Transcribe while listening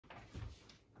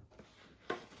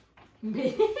Hi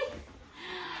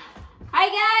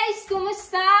guys!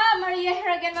 Kumusta? Maria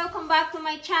here again. Welcome back to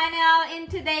my channel. In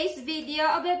today's video,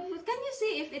 can you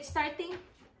see if it's starting?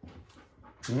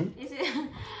 Is it?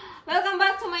 Welcome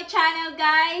back to my channel,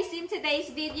 guys. In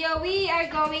today's video, we are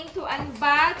going to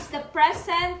unbox the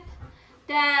present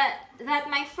that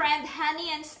my friend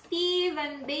Honey and Steve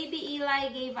and baby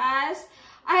Eli gave us.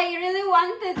 I really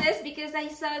wanted this because I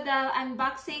saw the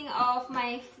unboxing of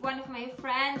one of my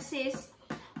friends. His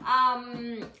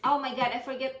oh my god, I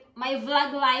forget, My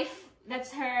Vlog Life.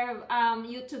 That's her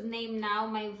YouTube name now,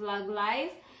 My Vlog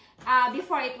Life.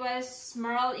 Before it was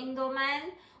Merle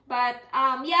Engelman, but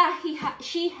yeah,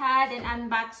 she had an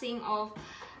unboxing of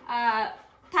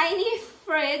tiny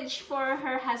fridge for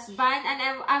her husband, and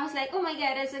I was like, oh my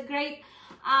god, that's a great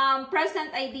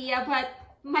present idea. But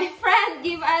my friend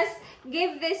give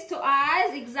this to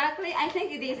us exactly. I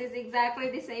think it is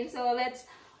exactly the same. So let's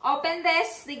open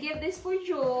this. They give this for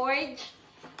George,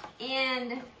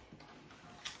 and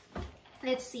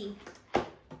let's see.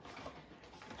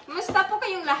 Kumusta po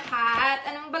kayong lahat?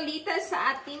 Anong balita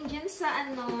sa atin dyan sa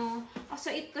ano? Oh,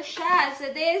 so ito siya. So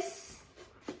this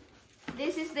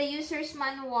is the user's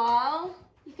manual.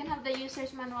 You can have the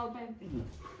user's manual, babe.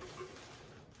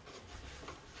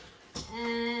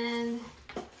 And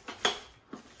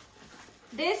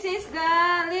this is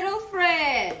the little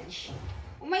fridge.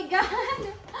 Oh my god!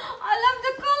 I love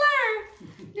the color!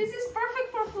 This is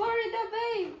perfect for Florida,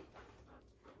 babe.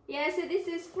 Yeah, so this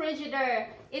is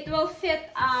Frigidaire. It will fit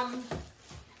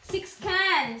 6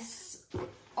 cans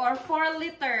or 4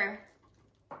 liter.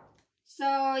 So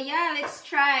yeah, let's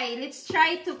try. Let's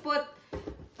try to put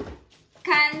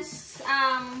cans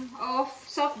of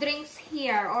soft drinks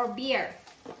here or beer.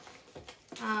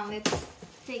 Let's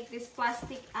take this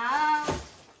plastic out.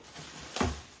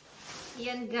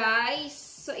 Yan guys.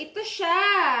 So ito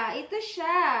siya. Ito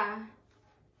siya.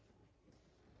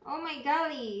 Oh my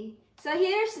golly. So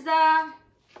here's the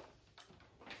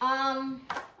on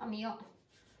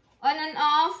and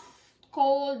off,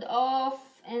 cold off,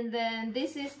 and then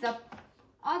this is the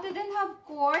they didn't have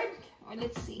cord. Or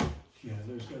let's see. Yeah,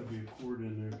 there's got to be a cord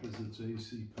in there because it's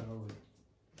AC powered.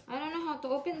 I don't know how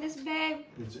to open this, babe.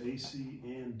 It's AC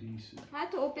and DC. How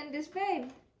to open this,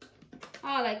 babe?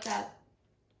 Oh, like that.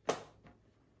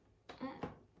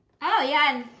 Oh,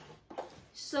 yan.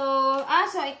 So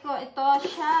ito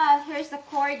siya. Here's the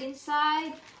cord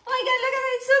inside. Oh my god, look at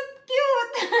it. It's so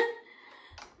cute.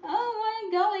 Oh my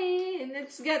golly. And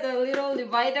it's got a little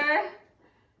divider.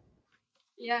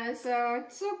 Yeah, so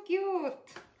it's so cute.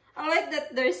 I like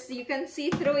that you can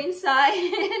see through inside.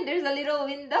 There's a little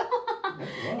window.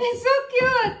 It's so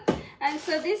cute. And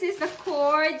so this is the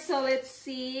cord. So let's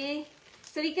see.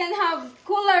 So we can have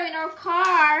cooler in our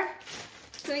car.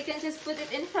 So we can just put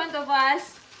it in front of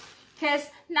us. Because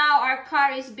now our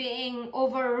car is being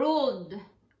overruled.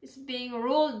 It's being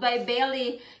ruled by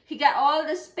Bailey. He got all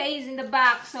the space in the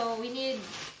back. So we need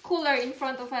cooler in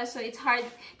front of us. So it's hard.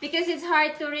 Because it's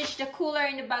hard to reach the cooler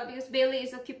in the back. Because Bailey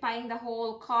is occupying the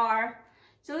whole car.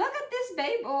 So look at this,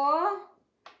 babe. Oh.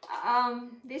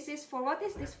 This is for, what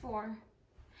is this for?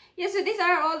 Yeah, so these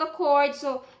are all the cords.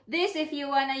 So this, if you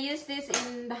want to use this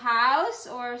in the house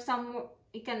or some,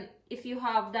 you can, if you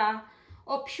have the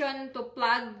option to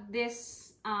plug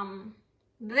this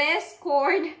this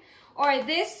cord, or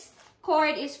this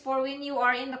cord is for when you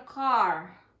are in the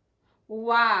car.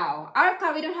 Wow, our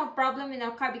car, we don't have problem in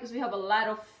our car because we have a lot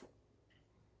of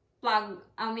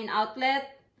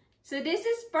outlet. So this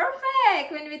is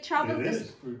perfect when we travel. It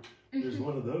is. There's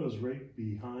one of those right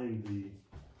behind the.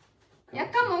 Yeah,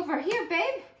 come over here,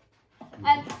 babe.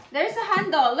 And there's a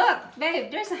handle. Look, babe,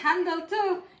 there's a handle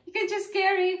too. You can just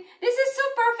carry. This is so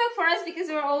perfect for us because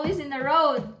we're always in the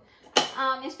road.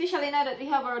 Especially now that we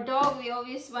have our dog, we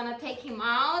always want to take him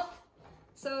out.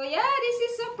 So yeah,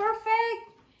 this is so perfect.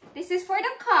 This is for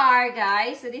the car,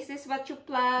 guys. So this is what you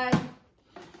plug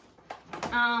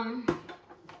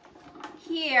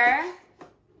here.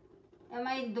 Am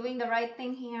I doing the right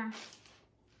thing here?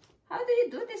 How do you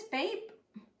do this, babe?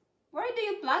 Where do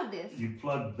you plug this? You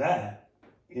plug that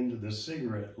into the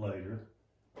cigarette lighter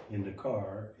in the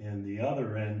car, and the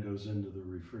other end goes into the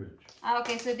refrigerator.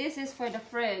 Okay, so this is for the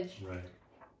fridge. Right.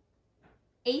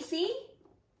 AC?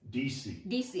 DC.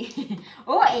 DC.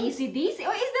 Oh, AC/DC.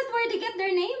 Oh, is that where they get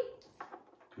their name?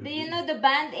 Could Do be. you know the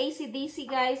band AC/DC,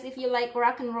 guys? If you like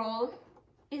rock and roll.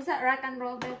 Is that rock and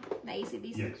roll, the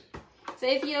AC/DC? Yes. So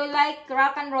if you like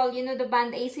rock and roll, you know the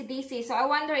band AC/DC. So I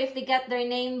wonder if they got their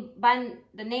name,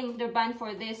 the name of their band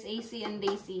for this, AC and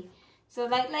DC. So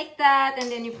like that, and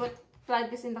then you plug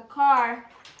this in the car.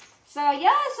 So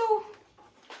yeah, so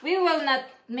We will not,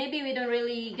 maybe we don't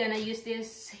really gonna use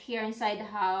this here inside the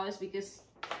house because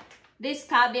this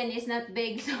cabin is not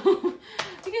big, so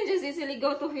we can just easily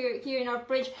go to here in our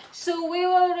fridge. So we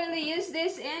will really use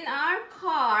this in our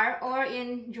car or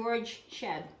in George's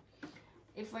shed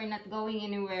if we're not going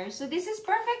anywhere. So this is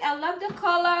perfect. I love the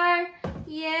color.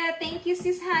 Yeah, thank you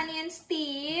sis Honey and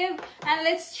Steve. And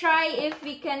let's try if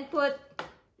we can put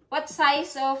what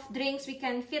size of drinks we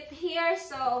can fit here.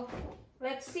 So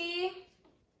let's see.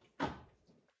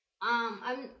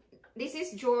 This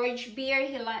is George beer.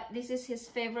 This is his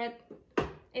favorite.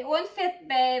 It won't fit,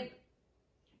 babe.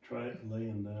 Try it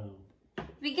laying down.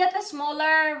 We get a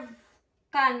smaller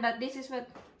can, but this is what.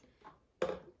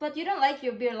 But you don't like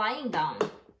your beer lying down.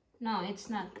 No, it's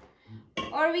not.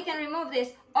 Or we can remove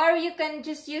this. Or you can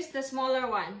just use the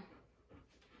smaller one.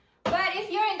 But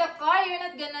if you're in the car, you're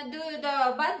not gonna do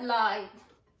the Bud Light.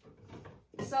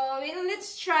 So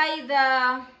let's try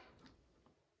the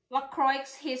LaCroix,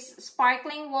 his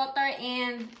sparkling water,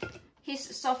 and his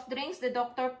soft drinks, the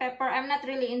Dr. Pepper. I'm not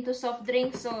really into soft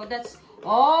drinks, so that's...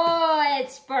 Oh,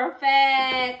 it's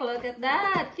perfect. Look at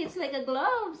that. Fits like a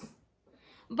glove.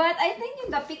 But I think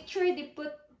in the picture they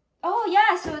put... Oh,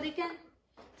 yeah, so they can...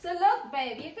 So look,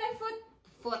 babe, you can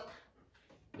put...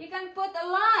 You can put a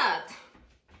lot.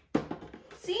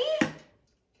 See?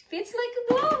 Fits like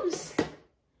a gloves.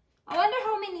 I wonder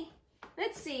how many.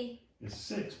 Let's see. It's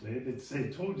 6, babe. They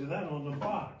told you that on the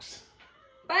box.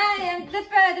 But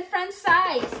the front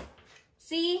size.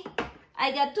 See?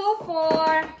 I got 2,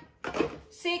 4,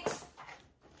 6.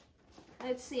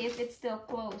 Let's see if it's still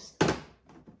closed.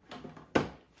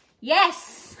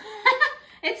 Yes!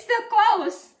 It's still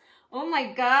closed. Oh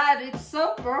my god, it's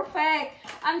so perfect.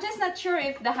 I'm just not sure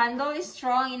if the handle is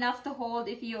strong enough to hold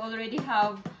if you already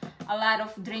have a lot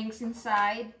of drinks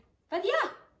inside. But yeah,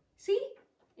 see?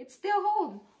 It still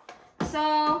holds.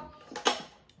 So,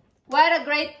 what a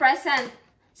great present.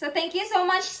 So thank you so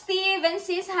much, Steve and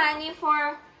sis Honey,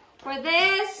 for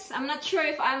this. I'm not sure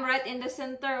if I'm right in the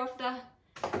center of the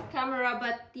camera,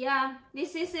 but yeah,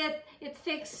 this is it. It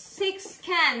fits 6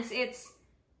 cans. It's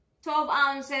 12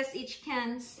 ounces each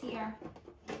cans here.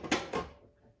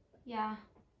 Yeah.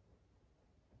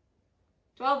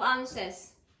 12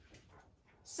 ounces.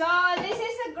 So, this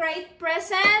is a great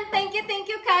present. Thank you,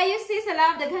 Kayo, sis. I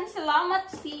love the salamat,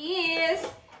 sis.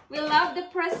 We love the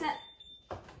present.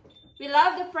 We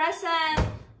love the present.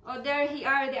 Oh, there they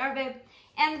are, babe.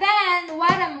 And then,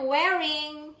 what I'm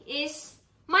wearing is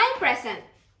my present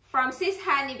from sis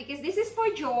Honey, because this is for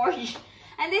George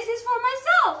and this is for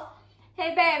myself.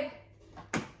 Hey, babe,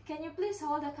 can you please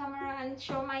hold the camera and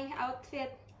show my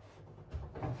outfit?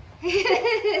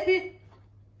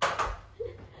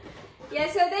 Yeah,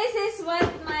 so this is what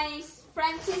my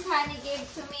friend sis Honey gave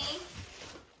to me.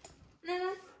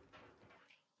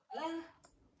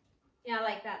 Yeah,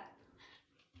 like that.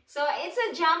 So it's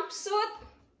a jumpsuit,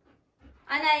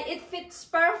 and it fits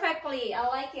perfectly. I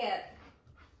like it.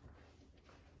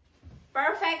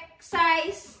 Perfect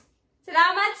size.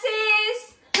 Salamat,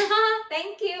 sis.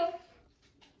 Thank you.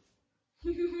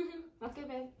 Okay,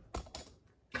 babe.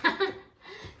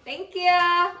 Thank you.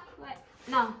 What?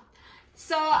 No.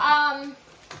 So,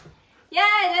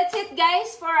 yeah, that's it,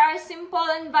 guys, for our simple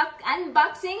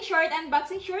unboxing. Short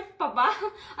unboxing. Short pa ba?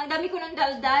 Ang dami ko nang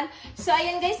daldal. So,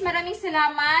 ayun, guys, maraming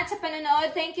salamat sa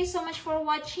panonood. Thank you so much for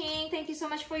watching. Thank you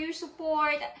so much for your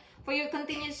support, for your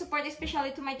continued support,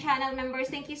 especially to my channel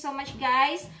members. Thank you so much,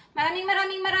 guys. Maraming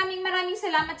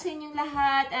salamat sa inyong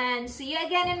lahat. And see you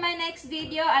again in my next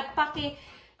video. At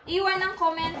iwan ng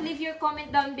comment, leave your comment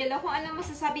down below kung ano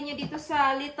masasabi niyo dito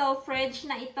sa little fridge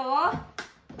na ito.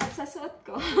 At sa suot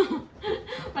ko.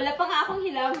 Wala pa nga akong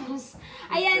hilamos.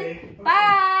 Ayan,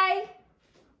 bye!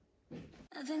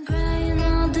 I've been crying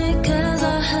all day 'cause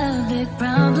I have big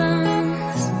problems.